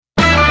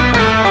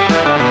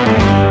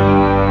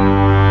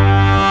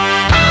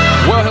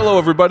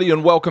everybody,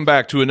 and welcome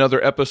back to another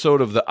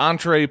episode of the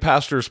Entree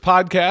Pastors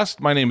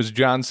Podcast. My name is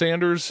John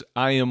Sanders.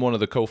 I am one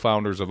of the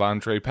co-founders of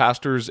Entree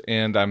Pastors,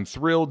 and I'm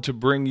thrilled to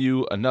bring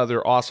you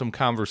another awesome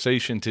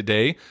conversation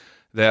today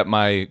that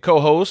my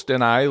co-host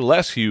and I,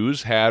 Les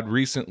Hughes, had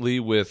recently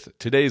with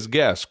today's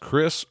guest,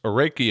 Chris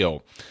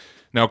Orecchio.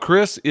 Now,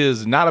 Chris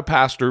is not a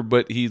pastor,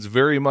 but he's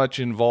very much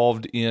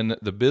involved in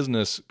the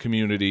business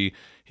community.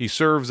 He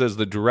serves as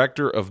the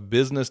Director of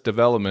Business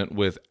Development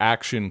with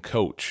Action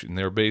Coach, and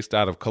they're based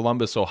out of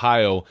Columbus,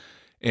 Ohio.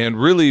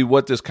 And really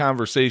what this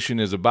conversation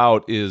is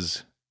about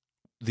is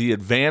the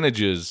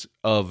advantages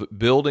of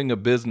building a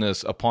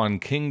business upon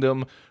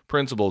kingdom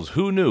principles.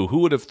 Who knew? Who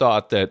would have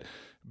thought that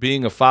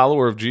being a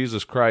follower of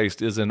Jesus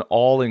Christ is an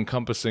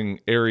all-encompassing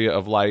area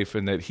of life,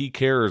 and that he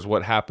cares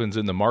what happens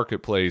in the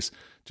marketplace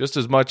just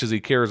as much as he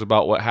cares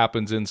about what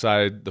happens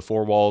inside the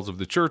four walls of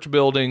the church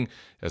building,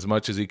 as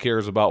much as he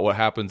cares about what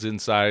happens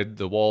inside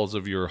the walls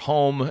of your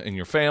home and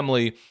your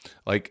family.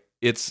 Like,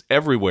 it's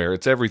everywhere.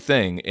 It's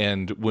everything.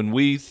 And when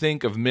we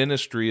think of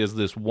ministry as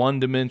this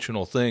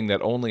one-dimensional thing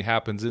that only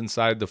happens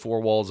inside the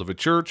four walls of a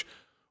church,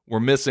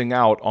 we're missing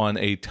out on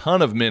a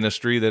ton of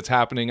ministry that's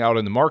happening out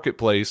in the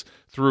marketplace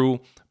through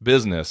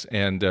business.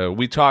 And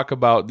we talk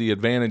about the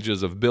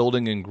advantages of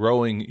building and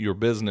growing your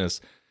business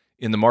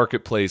in the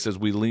marketplace as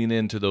we lean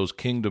into those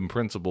kingdom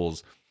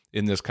principles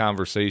in this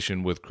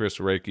conversation with Chris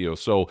Orecchio.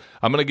 So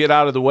I'm going to get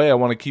out of the way. I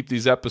want to keep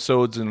these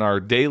episodes and our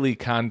daily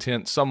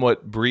content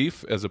somewhat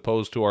brief as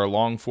opposed to our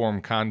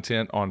long-form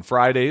content on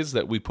Fridays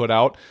that we put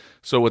out.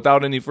 So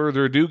without any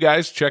further ado,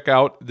 guys, check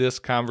out this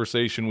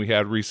conversation we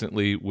had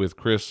recently with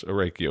Chris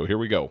Orecchio. Here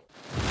we go.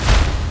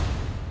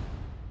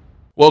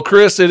 Well,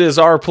 Chris, it is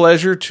our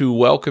pleasure to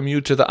welcome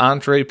you to the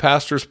Entree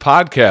Pastors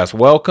Podcast.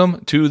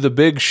 Welcome to the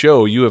big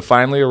show. You have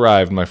finally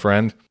arrived, my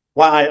friend.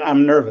 Well,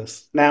 I'm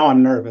nervous. Now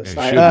I'm nervous.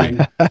 I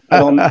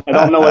don't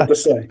know what to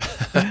say.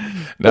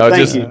 No,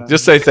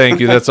 just say thank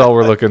you. That's all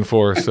we're looking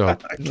for. So,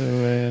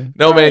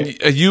 man,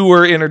 you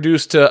were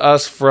introduced to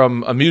us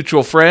from a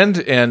mutual friend,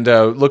 and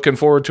looking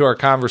forward to our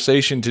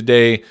conversation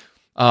today.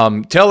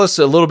 Tell us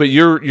a little bit.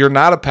 You're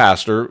not a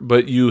pastor,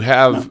 but you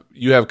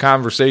have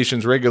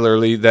conversations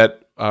regularly that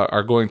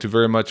are going to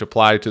very much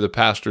apply to the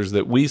pastors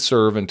that we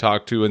serve and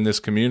talk to in this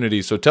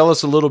community. So tell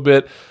us a little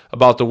bit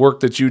about the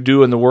work that you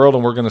do in the world,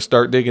 and we're going to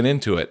start digging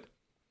into it.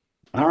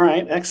 All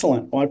right,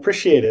 excellent. Well, I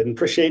appreciate it, and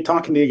appreciate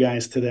talking to you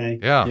guys today.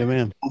 Yeah,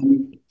 man.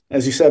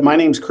 As you said, my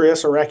name's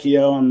Chris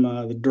Orecchio. I'm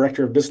the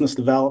Director of Business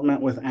Development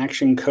with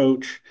Action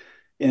Coach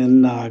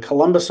in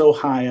Columbus,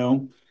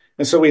 Ohio.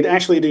 And so we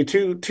actually do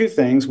two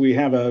things. We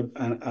have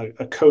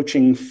a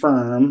coaching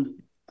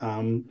firm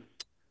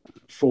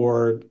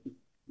for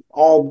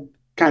all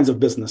kinds of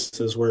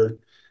businesses. We're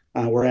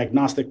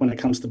agnostic when it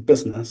comes to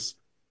business.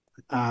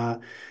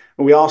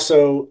 We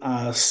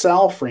also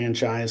sell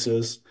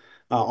franchises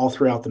all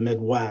throughout the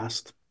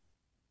Midwest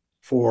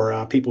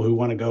for people who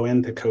want to go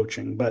into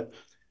coaching. But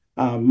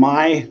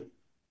my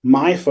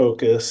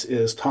focus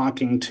is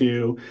talking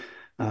to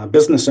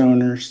business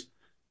owners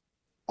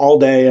all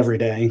day, every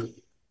day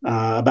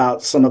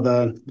about some of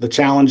the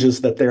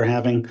challenges that they're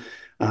having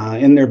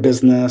in their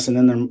business and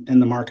in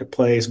the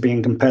marketplace,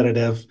 being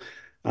competitive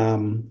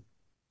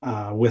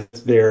with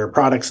their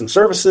products and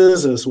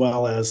services, as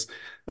well as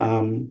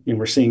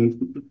we're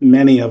seeing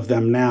many of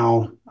them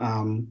now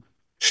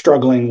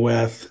struggling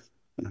with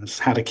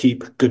how to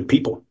keep good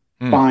people,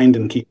 find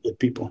and keep good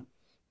people.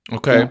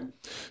 Okay, yeah.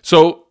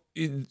 So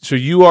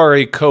you are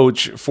a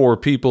coach for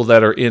people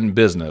that are in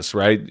business,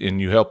 right? And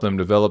you help them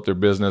develop their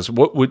business.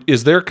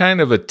 Is there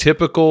kind of a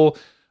typical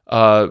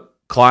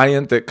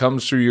client that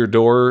comes through your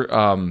door,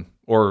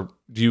 or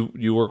do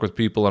you work with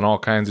people in all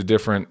kinds of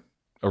different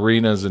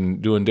arenas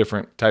and doing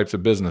different types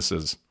of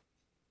businesses?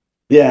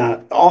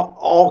 Yeah,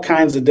 all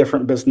kinds of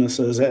different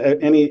businesses.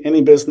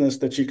 Any business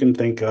that you can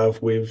think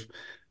of, we've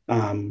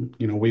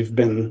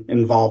been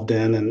involved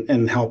in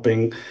and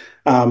helping.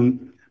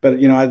 But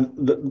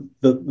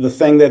the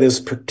thing that is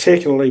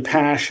particularly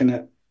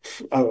passionate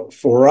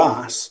for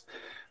us,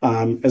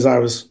 as I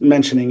was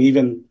mentioning,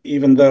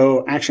 even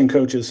though Action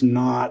Coach is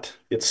not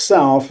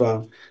itself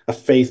a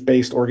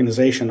faith-based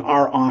organization,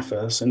 our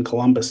office in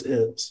Columbus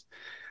is.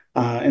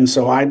 And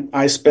so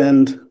I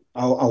spend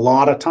a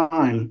lot of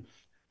time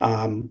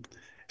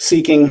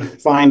seeking,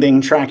 finding,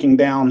 tracking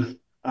down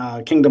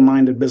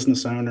kingdom-minded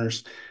business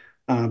owners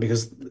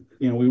because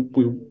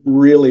we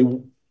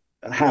really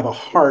have a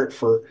heart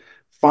for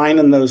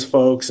finding those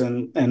folks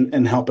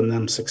and helping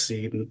them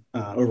succeed and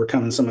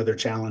overcoming some of their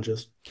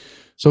challenges.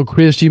 So,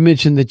 Chris, you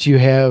mentioned that you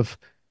have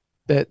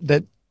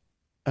that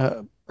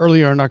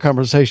earlier in our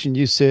conversation,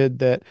 you said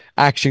that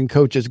Action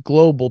Coach is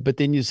global, but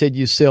then you said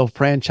you sell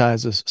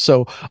franchises.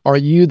 So are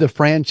you the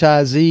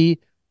franchisee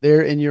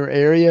there in your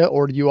area,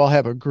 or do you all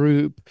have a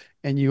group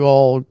and you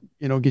all,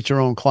 get your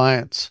own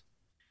clients?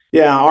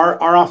 Yeah,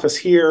 our office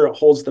here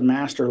holds the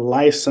master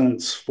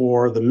license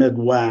for the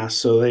Midwest.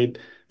 So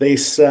they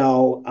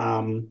sell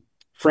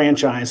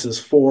franchises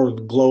for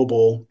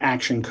Global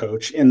Action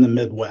Coach in the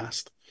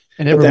Midwest.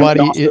 And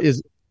everybody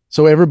is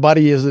So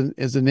everybody is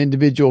an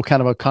individual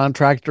kind of a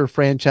contractor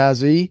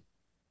franchisee.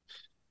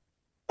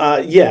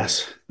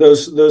 Yes,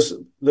 those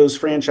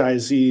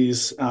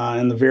franchisees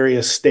in the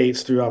various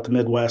states throughout the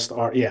Midwest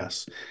are,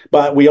 yes,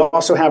 but we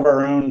also have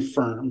our own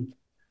firm.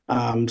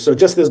 So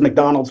just as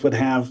McDonald's would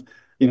have,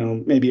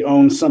 maybe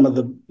own some of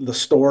the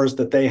stores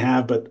that they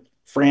have, but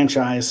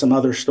franchise some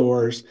other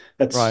stores.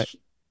 Right.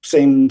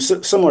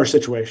 That's similar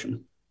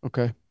situation.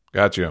 Okay.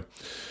 Gotcha.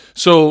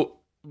 So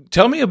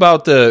tell me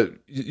about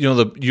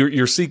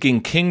you're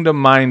seeking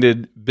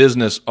kingdom-minded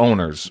business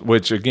owners,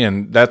 which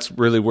again, that's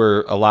really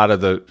where a lot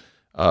of the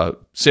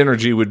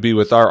synergy would be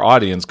with our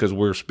audience, because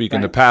we're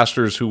speaking to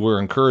pastors who we're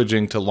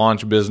encouraging to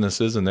launch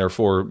businesses and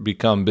therefore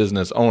become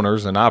business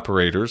owners and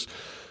operators.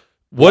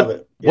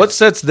 What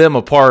sets them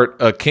apart,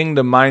 a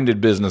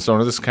kingdom-minded business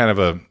owner? This is kind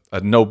of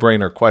a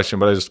no-brainer question,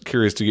 but I'm just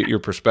curious to get your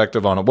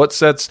perspective on it. What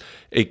sets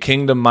a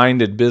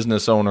kingdom-minded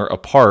business owner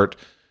apart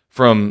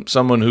from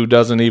someone who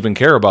doesn't even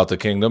care about the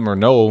kingdom or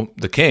know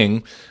the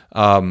king?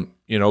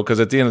 Because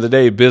at the end of the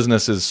day,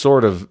 business is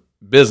sort of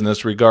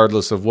business,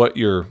 regardless of what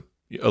who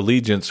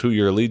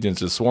your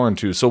allegiance is sworn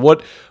to. So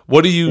what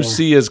do you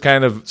see as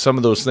kind of some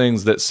of those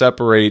things that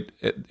separate,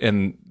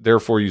 and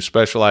therefore you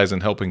specialize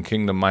in helping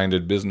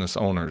kingdom-minded business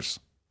owners?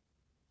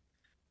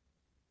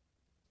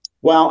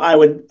 Well,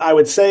 I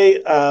would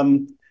say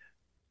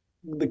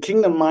the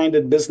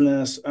kingdom-minded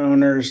business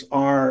owners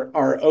are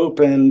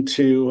open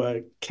to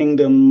a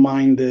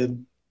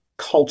kingdom-minded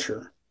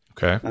culture,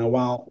 Okay.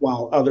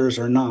 while others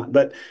are not.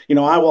 But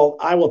I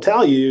will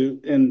tell you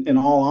in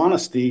all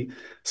honesty,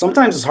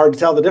 sometimes it's hard to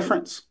tell the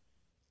difference,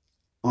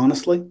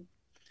 honestly.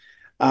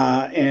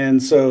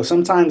 And so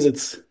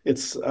sometimes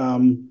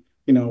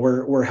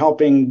we're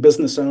helping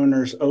business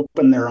owners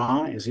open their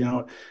eyes.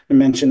 I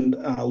mentioned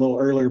a little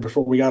earlier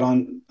before we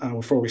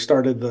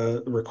started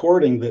the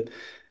recording that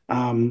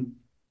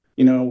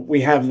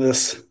we have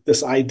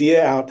this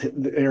idea out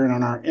there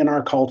in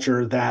our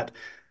culture that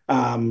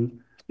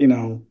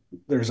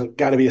there's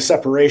got to be a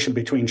separation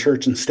between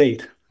church and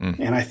state.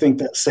 And I think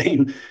that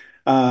same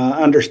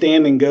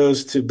understanding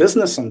goes to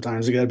business.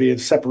 Sometimes there got to be a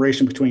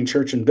separation between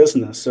church and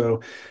business.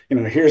 So,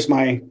 here's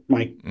my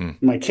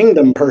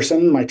kingdom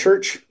person, my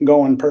church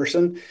going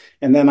person,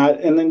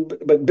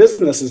 but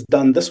business is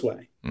done this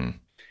way.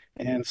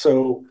 And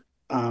so,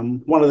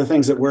 one of the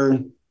things that we're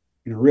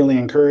really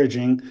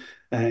encouraging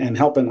and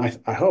helping,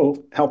 I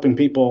hope, helping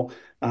people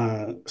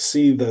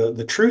see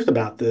the truth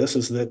about this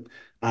is that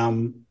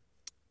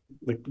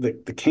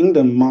the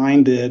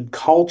kingdom-minded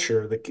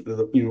culture,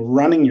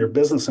 running your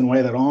business in a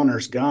way that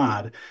honors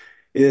God,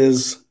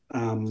 is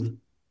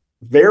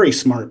very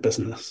smart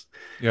business.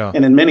 Yeah.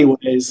 And in many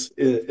ways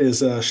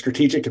is a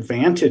strategic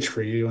advantage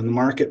for you in the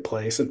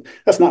marketplace. And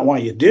that's not why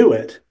you do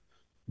it,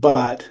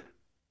 but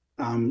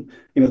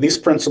these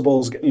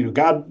principles,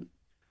 God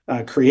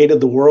created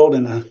the world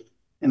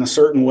in a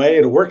certain way,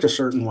 to work a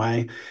certain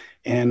way.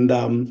 And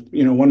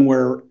when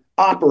we're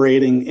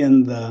operating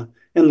in the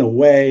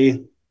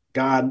way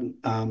God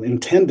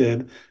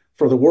intended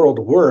for the world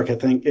to work, I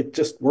think it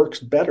just works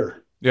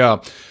better.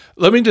 Yeah.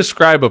 Let me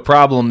describe a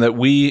problem that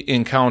we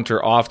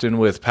encounter often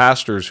with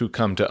pastors who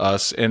come to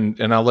us, and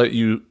I'll let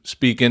you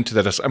speak into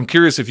that. I'm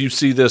curious if you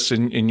see this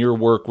in your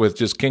work with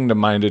just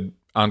kingdom-minded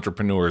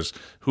entrepreneurs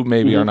who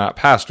maybe are not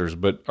pastors,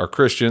 but are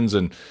Christians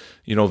and,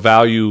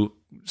 value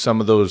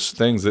some of those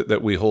things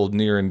that we hold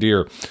near and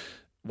dear.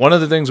 One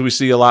of the things we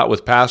see a lot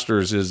with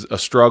pastors is a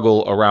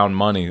struggle around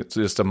money. It's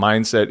just a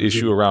mindset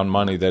issue around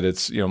money, that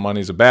it's,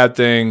 money's a bad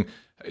thing.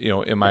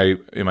 Am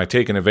I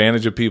taking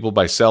advantage of people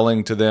by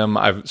selling to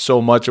them?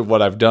 So much of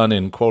what I've done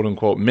in quote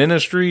unquote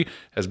ministry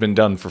has been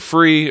done for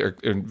free or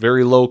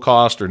very low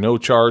cost or no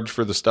charge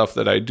for the stuff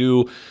that I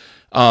do.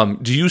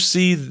 Do you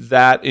see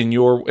that in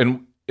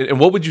and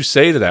what would you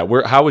say to that?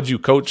 How would you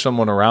coach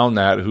someone around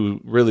that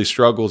who really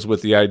struggles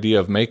with the idea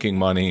of making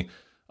money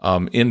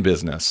in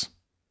business?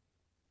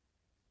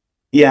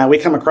 Yeah, we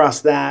come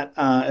across that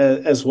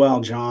as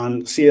well,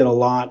 John. See it a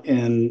lot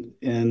in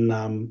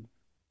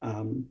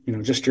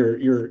just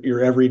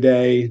your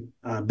everyday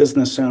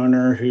business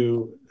owner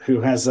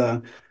who has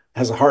a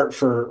heart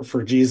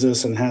for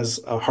Jesus and has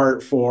a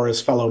heart for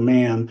his fellow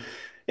man,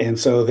 and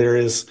so there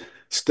is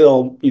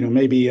still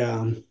maybe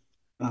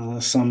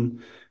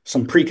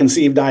some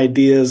preconceived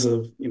ideas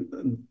of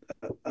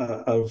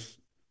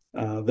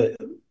that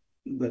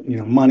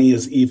money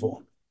is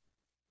evil,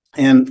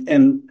 and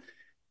in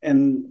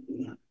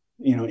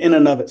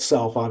and of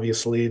itself,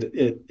 obviously,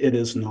 it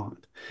is not.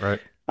 Right.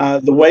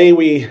 The way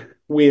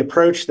we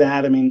approach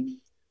that, I mean,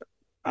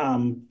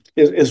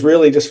 is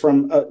really just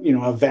from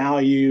a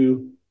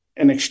value,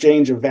 an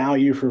exchange of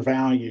value for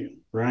value,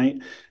 right?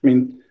 I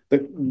mean,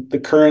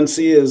 the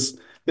currency is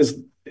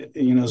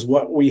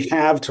what we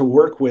have to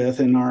work with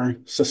in our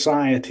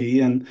society,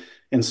 and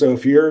so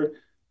if you're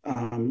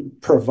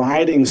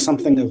providing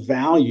something of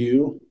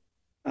value,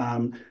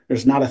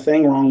 there's not a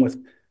thing wrong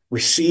with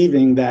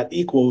receiving that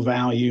equal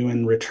value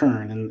in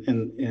return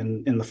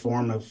in the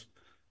form of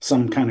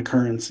some kind of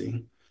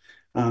currency.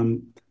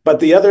 But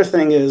the other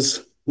thing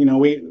is,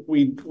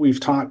 we've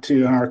talked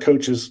to, and our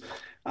coaches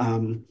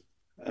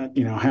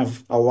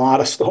have a lot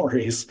of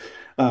stories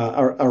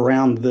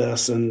around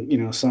this,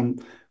 and some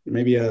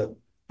maybe a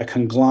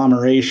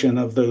conglomeration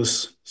of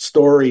those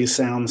stories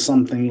sounds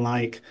something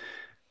like,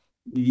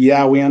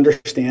 yeah, we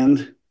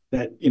understand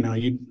that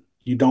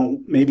you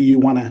don't, maybe you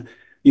want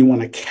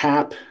to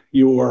cap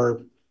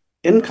your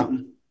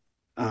income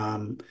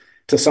um,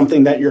 to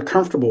something that you're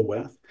comfortable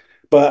with.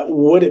 But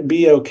would it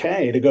be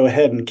okay to go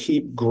ahead and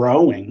keep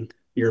growing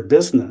your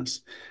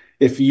business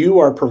if you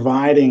are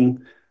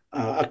providing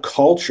a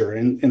culture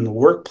in the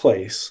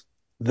workplace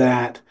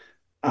that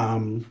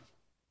um,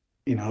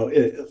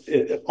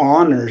 it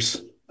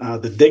honors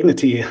the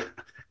dignity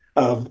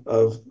of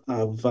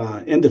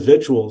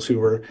individuals who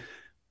were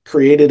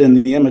created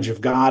in the image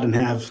of God and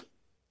have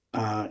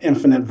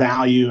infinite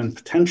value and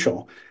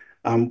potential?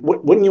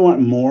 Wouldn't you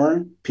want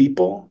more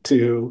people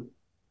to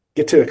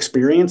get to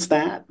experience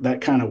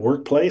that kind of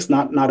workplace?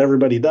 Not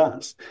everybody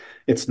does.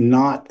 It's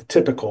not the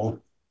typical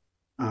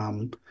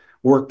um,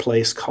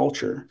 workplace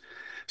culture.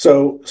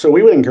 So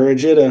we would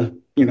encourage you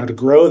to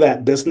grow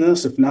that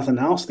business, if nothing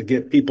else, to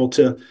get people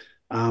to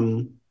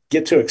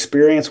get to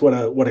experience what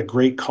a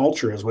great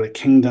culture is, what a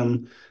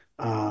kingdom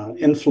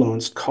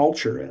influenced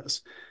culture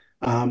is.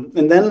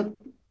 And then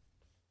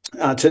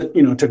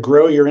to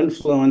grow your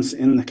influence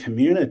in the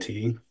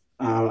community,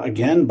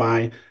 again,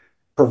 by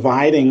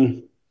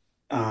providing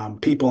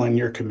people in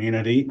your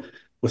community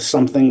with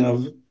something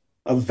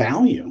of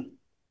value,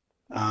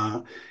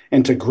 uh,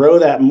 and to grow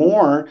that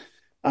more,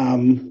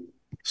 um,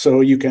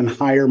 so you can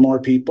hire more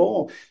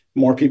people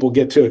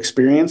get to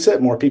experience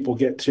it, more people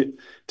get to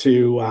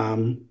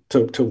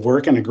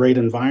work in a great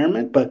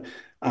environment, but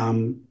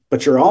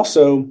you're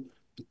also,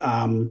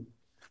 um,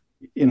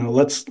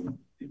 let's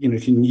you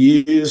can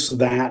use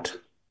that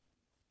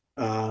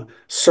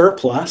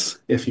surplus,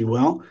 if you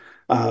will,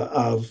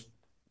 of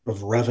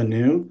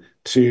revenue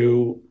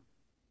to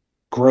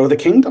grow the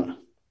kingdom.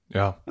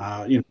 Yeah.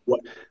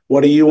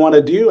 What do you want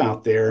to do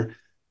out there,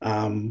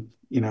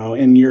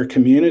 in your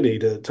community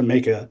to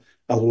make a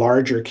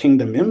larger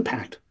kingdom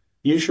impact?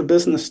 Use your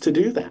business to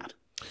do that.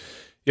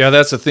 Yeah,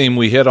 that's a theme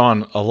we hit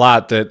on a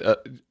lot, that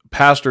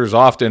pastors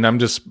often, I'm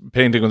just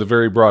painting with a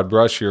very broad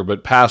brush here,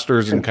 but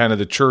pastors and kind of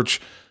the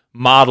church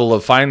model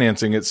of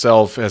financing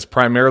itself has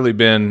primarily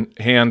been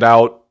hand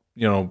out,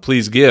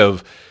 please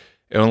give.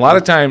 And a lot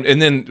of time,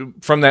 and then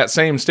from that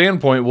same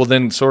standpoint, we'll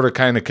then sort of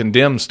kind of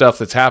condemn stuff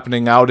that's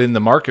happening out in the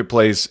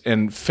marketplace,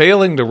 and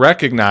failing to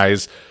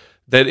recognize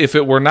that if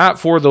it were not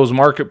for those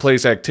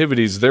marketplace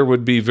activities, there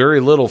would be very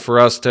little for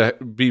us to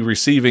be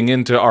receiving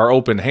into our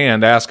open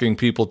hand, asking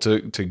people to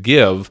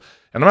give.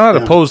 And I'm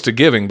not opposed to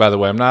giving, by the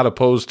way. I'm not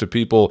opposed to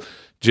people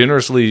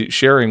generously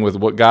sharing with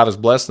what God has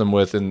blessed them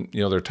with, and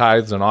their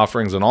tithes and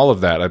offerings and all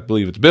of that. I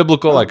believe it's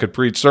biblical. I could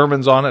preach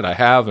sermons on it. I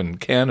have and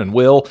can and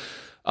will.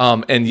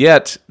 And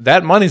yet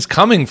that money's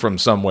coming from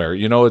somewhere.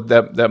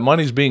 That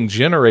money's being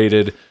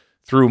generated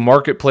through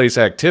marketplace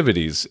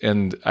activities.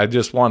 And I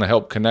just want to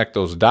help connect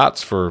those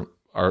dots for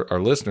our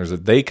listeners,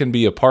 that they can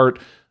be a part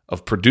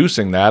of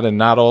producing that and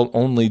not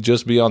only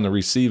just be on the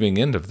receiving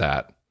end of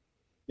that.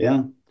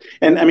 Yeah.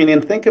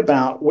 And think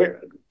about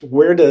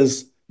where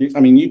does,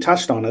 you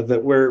touched on it,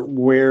 that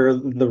where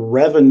the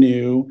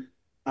revenue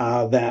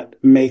that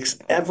makes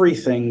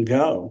everything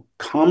go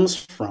comes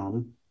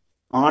from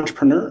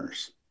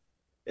entrepreneurs.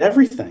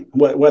 Everything,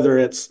 whether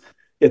it's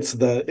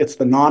the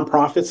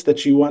nonprofits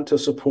that you want to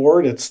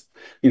support, it's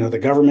the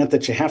government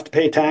that you have to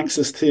pay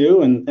taxes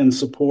to and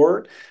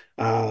support.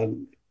 Uh,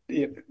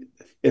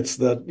 it's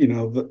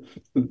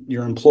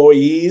your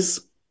employees,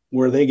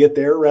 where they get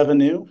their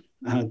revenue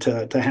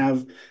to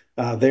have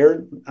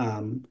their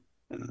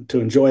to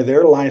enjoy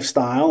their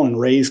lifestyle and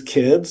raise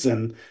kids,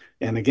 and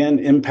again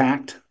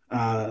impact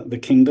the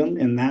kingdom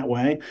in that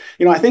way.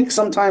 I think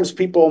sometimes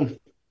people,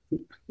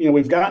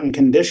 we've gotten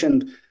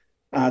conditioned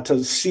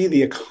to see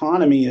the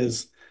economy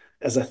as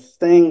a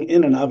thing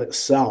in and of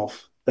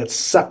itself that's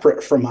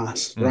separate from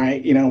us,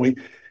 right?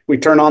 We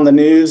turn on the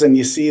news and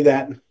you see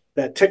that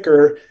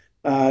ticker,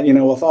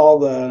 with all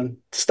the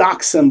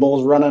stock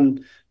symbols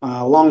running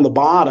along the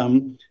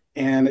bottom,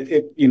 and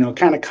it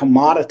kind of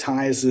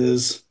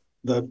commoditizes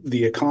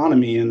the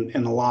economy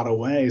in a lot of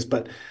ways.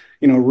 But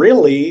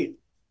really,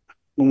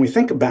 when we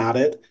think about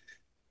it,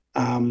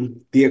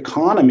 the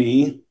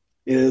economy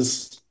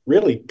is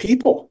really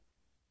people.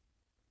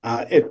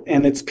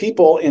 And it's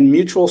people in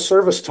mutual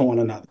service to one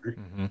another.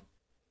 Mm-hmm.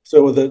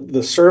 So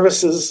the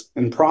services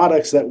and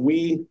products that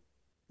we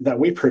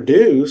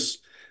produce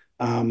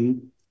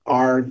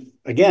are,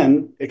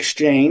 again,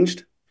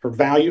 exchanged for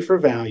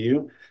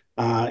value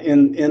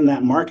in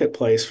that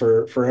marketplace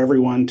for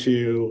everyone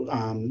to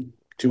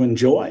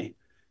enjoy.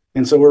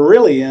 And so we're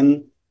really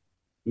in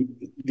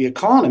the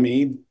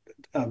economy.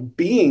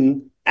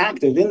 Being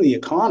active in the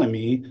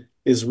economy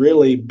is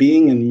really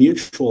being in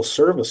mutual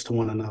service to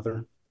one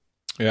another.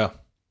 Yeah,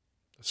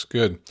 that's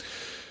good.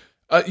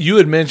 You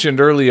had mentioned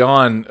early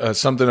on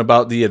something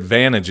about the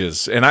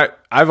advantages, and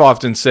I've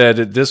often said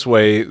it this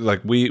way,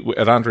 like we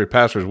at Entre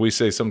Pastors, we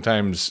say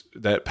sometimes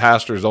that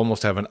pastors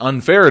almost have an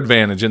unfair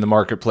advantage in the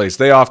marketplace.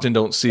 They often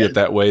don't see it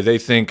that way. They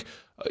think,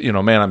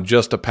 man, I'm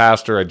just a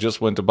pastor. I just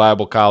went to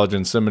Bible college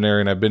and seminary,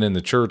 and I've been in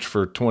the church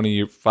for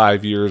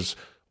 25 years.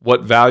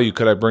 What value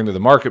could I bring to the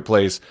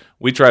marketplace?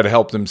 We try to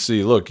help them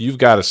see, look, you've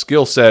got a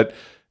skill set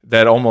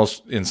that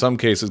almost in some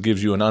cases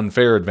gives you an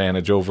unfair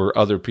advantage over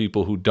other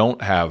people who don't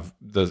have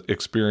the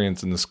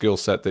experience and the skill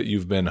set that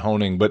you've been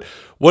honing. But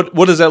what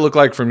does that look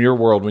like from your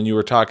world when you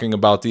were talking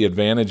about the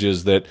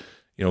advantages that,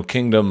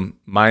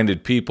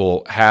 kingdom-minded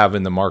people have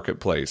in the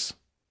marketplace?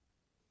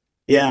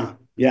 Yeah.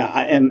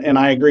 And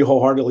I agree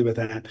wholeheartedly with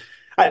that.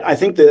 I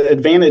think the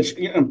advantage,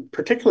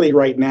 particularly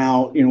right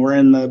now, we're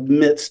in the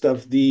midst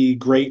of the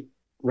great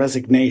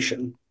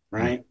resignation,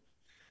 right?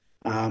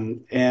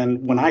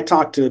 And when I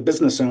talk to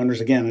business owners,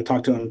 again, I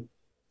talk to them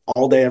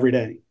all day, every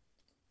day,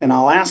 and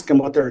I'll ask them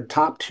what their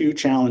top two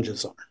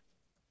challenges are.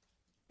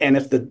 And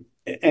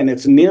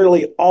it's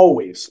nearly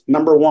always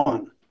number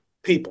one,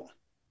 people.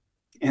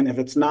 And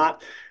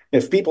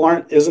if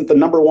people isn't the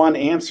number one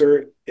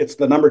answer, it's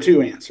the number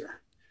two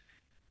answer.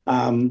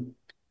 And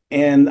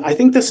I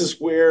think this is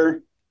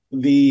where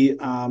the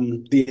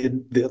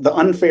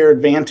unfair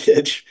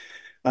advantage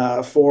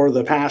for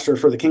the pastor,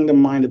 for the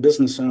kingdom-minded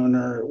business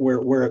owner,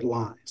 where it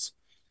lies.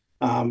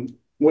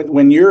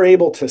 When you're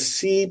able to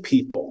see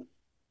people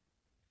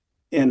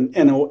in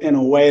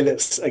a way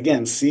that,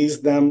 again,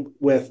 sees them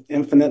with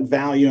infinite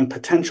value and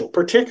potential,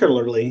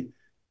 particularly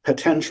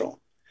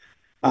potential,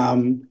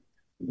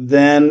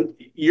 then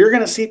you're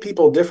going to see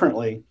people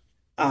differently.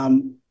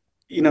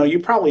 You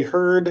probably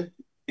heard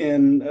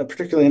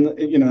particularly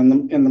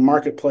in the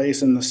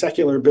marketplace, in the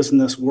secular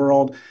business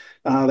world,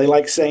 they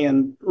like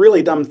saying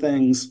really dumb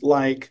things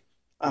like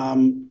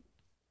hire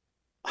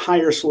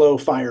slow,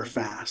 fire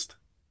fast.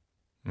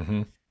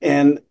 Mm-hmm.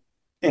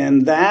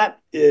 And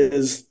that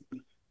is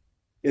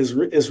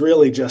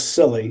really just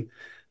silly.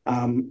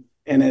 And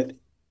it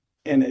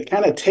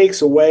kind of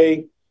takes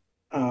away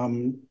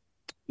what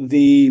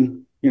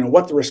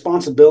the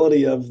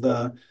responsibility of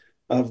the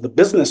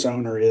business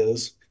owner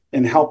is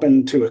in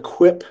helping to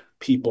equip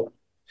people.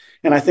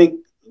 And I think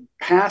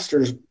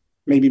pastors,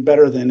 maybe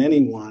better than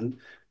anyone,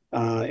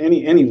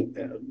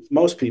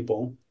 most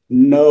people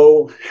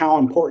know how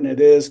important it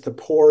is to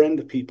pour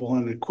into people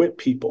and equip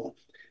people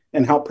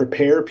and help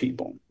prepare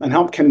people and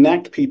help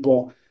connect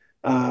people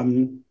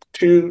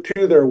to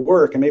their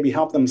work, and maybe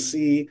help them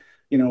see,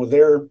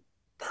 their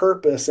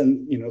purpose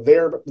and,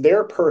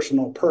 their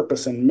personal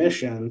purpose and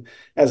mission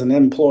as an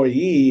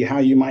employee, how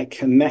you might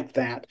connect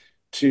that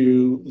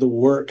to the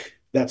work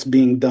that's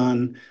being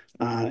done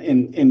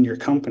in your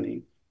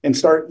company, and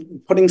start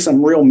putting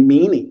some real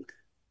meaning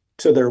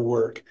to their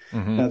work,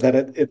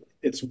 that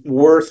it's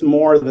worth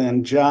more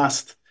than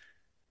just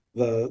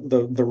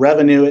the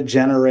revenue it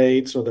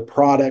generates or the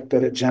product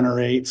that it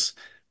generates.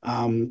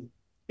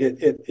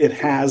 It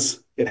has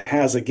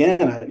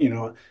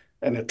again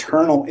an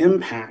eternal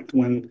impact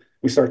when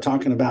we start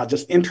talking about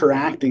just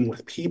interacting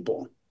with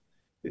people.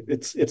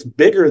 It's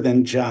bigger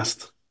than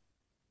just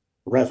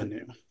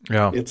revenue.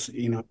 Yeah. It's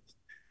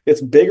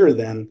bigger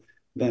than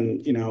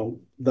even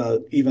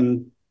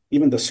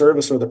the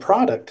service or the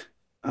product.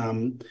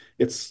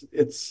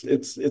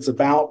 It's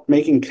about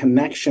making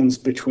connections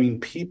between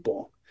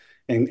people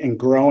and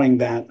growing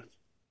that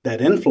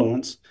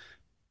influence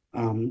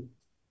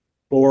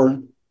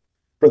for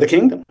the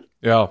kingdom.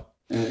 Yeah.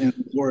 And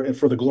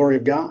for the glory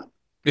of God.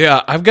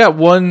 Yeah, I've got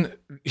one.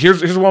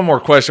 Here's one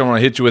more question I want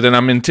to hit you with, and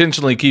I'm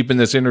intentionally keeping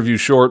this interview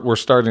short. We're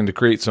starting to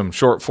create some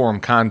short form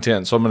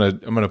content, so I'm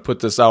gonna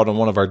put this out on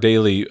one of our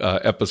daily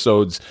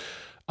episodes,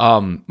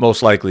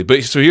 most likely.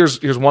 But so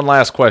here's one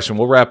last question.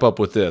 We'll wrap up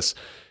with this.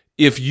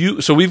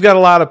 So we've got a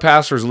lot of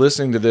pastors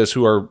listening to this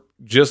who are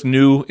just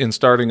new in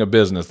starting a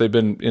business. They've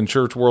been in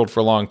church world for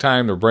a long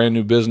time. They're brand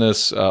new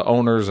business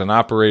owners and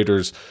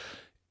operators.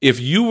 If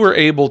you were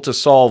able to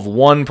solve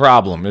one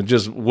problem and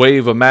just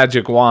wave a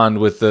magic wand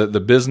with the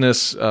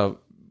business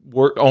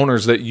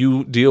owners that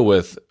you deal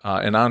with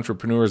and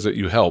entrepreneurs that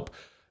you help,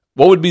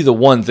 what would be the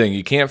one thing?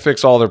 You can't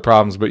fix all their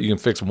problems, but you can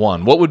fix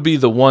one. What would be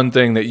the one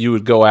thing that you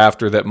would go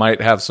after that might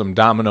have some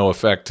domino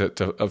effect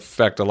to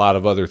affect a lot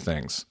of other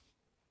things?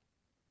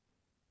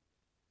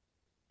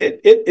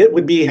 It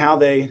would be how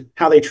they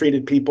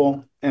treated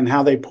people and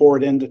how they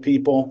poured into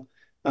people,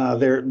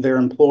 their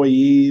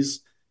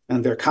employees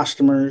and their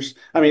customers.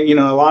 I mean,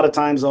 a lot of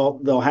times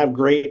they'll have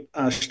great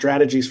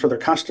strategies for their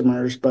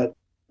customers, but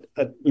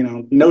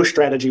no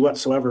strategy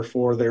whatsoever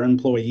for their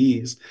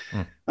employees.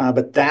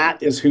 But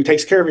that is who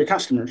takes care of your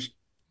customers.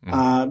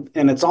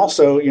 And it's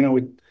also,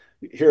 we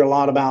hear a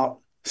lot about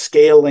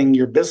scaling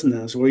your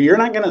business. Well, you're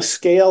not going to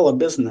scale a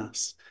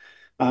business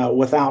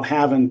without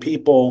having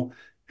people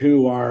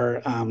who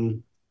are,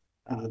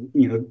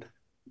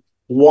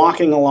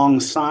 walking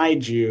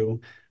alongside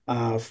you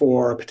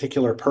for a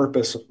particular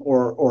purpose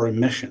or a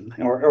mission.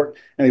 Or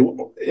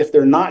if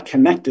they're not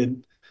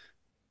connected,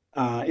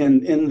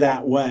 in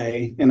that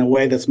way, in a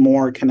way that's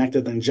more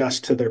connected than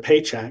just to their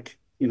paycheck,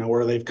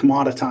 where they've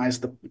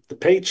commoditized the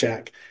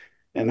paycheck.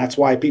 And that's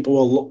why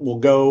people will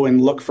go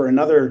and look for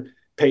another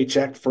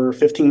paycheck for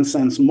 15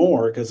 cents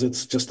more because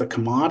it's just a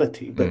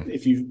commodity. But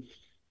if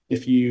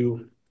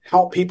you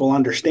help people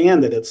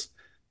understand that it's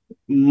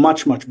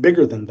much, much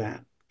bigger than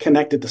that,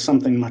 connected to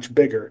something much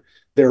bigger,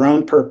 their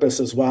own purpose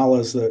as well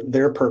as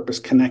their purpose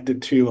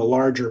connected to a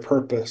larger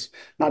purpose,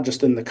 not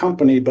just in the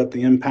company, but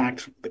the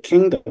impact of the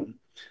kingdom.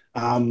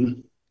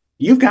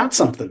 You've got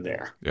something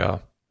there. Yeah.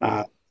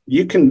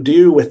 You can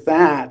do with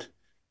that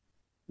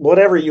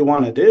whatever you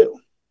want to do.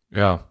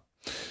 Yeah.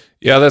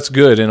 Yeah, that's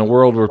good in a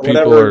world where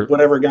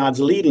whatever God's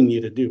leading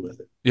you to do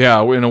with it.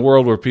 Yeah, in a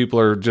world where people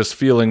are just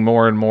feeling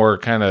more and more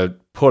kind of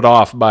put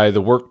off by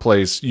the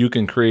workplace, you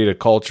can create a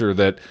culture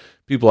that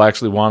people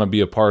actually want to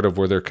be a part of,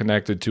 where they're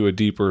connected to a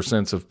deeper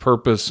sense of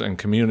purpose and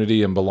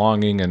community and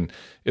belonging, and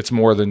it's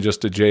more than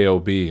just a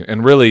job,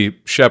 and really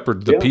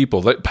shepherd the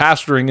people. That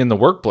pastoring in the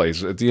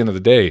workplace at the end of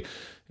the day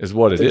is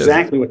what it is.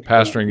 Exactly what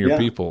pastoring your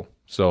people.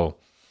 So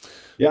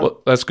yeah.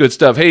 Well, that's good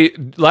stuff. Hey,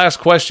 last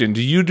question.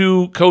 Do you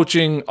do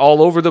coaching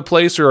all over the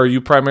place, or are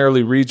you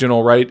primarily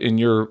regional right in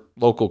your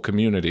local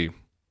community?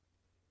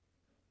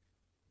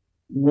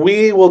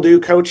 We will do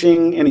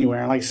coaching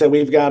anywhere. Like I said,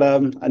 we've got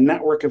a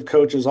network of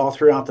coaches all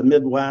throughout the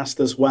Midwest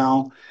as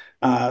well.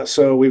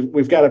 So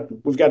we've got a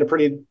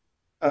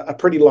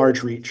pretty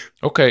large reach.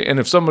 Okay. And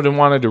if somebody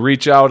wanted to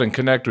reach out and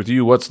connect with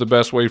you, what's the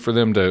best way for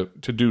them to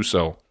do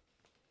so?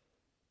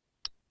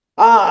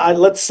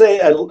 Let's say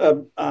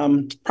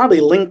probably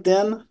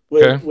LinkedIn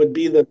would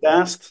be the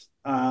best.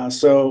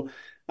 So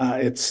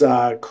it's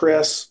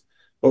Chris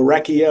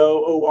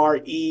Orecchio,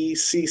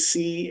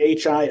 Orecchio.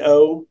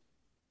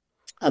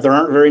 There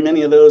aren't very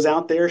many of those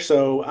out there.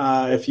 So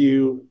if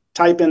you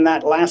type in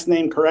that last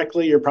name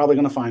correctly, you're probably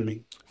going to find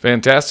me.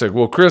 Fantastic.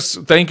 Well, Chris,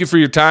 thank you for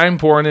your time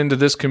pouring into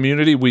this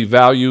community. We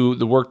value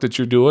the work that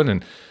you're doing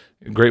and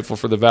grateful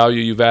for the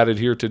value you've added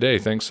here today.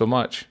 Thanks so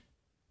much.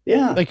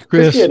 Yeah. Thank you,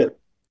 Chris. Appreciate it.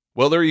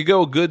 Well, there you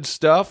go. Good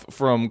stuff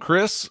from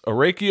Chris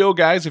Orecchio.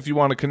 Guys, if you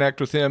want to connect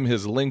with him,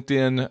 his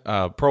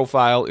LinkedIn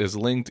profile is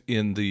linked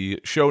in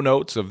the show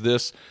notes of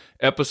this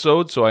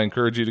episode, so I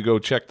encourage you to go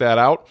check that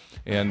out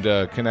and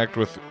connect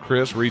with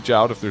Chris. Reach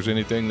out if there's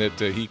anything that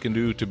he can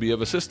do to be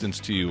of assistance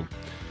to you.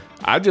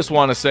 I just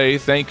want to say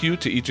thank you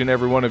to each and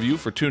every one of you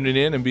for tuning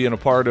in and being a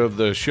part of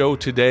the show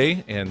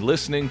today and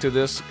listening to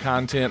this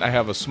content. I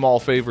have a small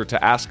favor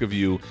to ask of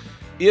you.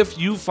 If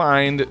you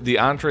find the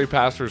Entre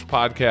Pastors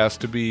podcast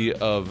to be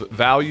of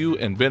value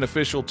and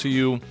beneficial to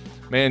you,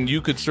 man,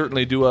 you could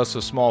certainly do us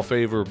a small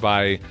favor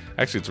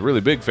it's a really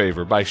big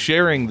favor, by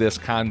sharing this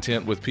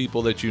content with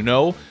people that you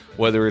know,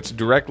 whether it's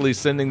directly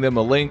sending them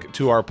a link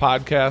to our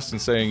podcast and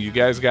saying, you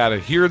guys got to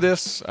hear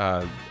this.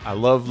 I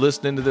love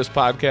listening to this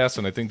podcast,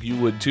 and I think you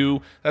would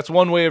too. That's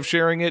one way of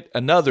sharing it.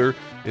 Another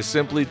is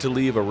simply to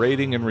leave a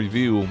rating and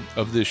review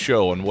of this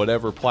show on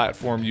whatever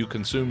platform you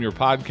consume your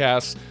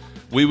podcasts.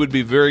 We would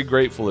be very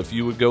grateful if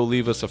you would go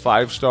leave us a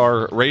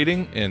 5-star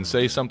rating and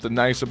say something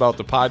nice about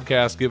the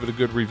podcast, give it a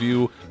good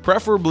review,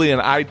 preferably in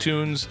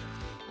iTunes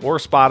or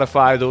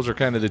Spotify. Those are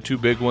kind of the two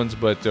big ones,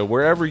 but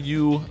wherever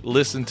you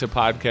listen to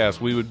podcasts,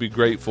 we would be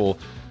grateful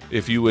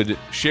if you would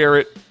share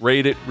it,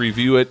 rate it,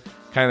 review it.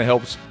 Kind of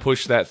helps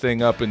push that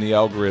thing up in the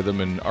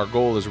algorithm, and our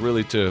goal is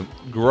really to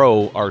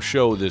grow our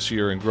show this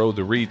year and grow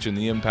the reach and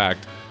the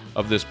impact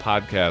of this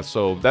podcast.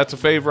 So that's a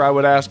favor I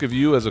would ask of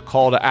you as a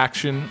call to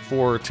action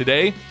for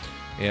today.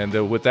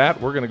 And with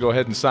that, we're going to go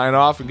ahead and sign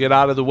off and get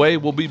out of the way.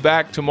 We'll be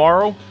back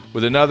tomorrow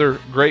with another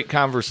great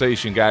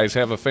conversation, guys.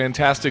 Have a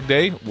fantastic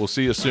day. We'll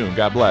see you soon.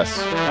 God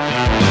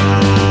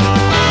bless.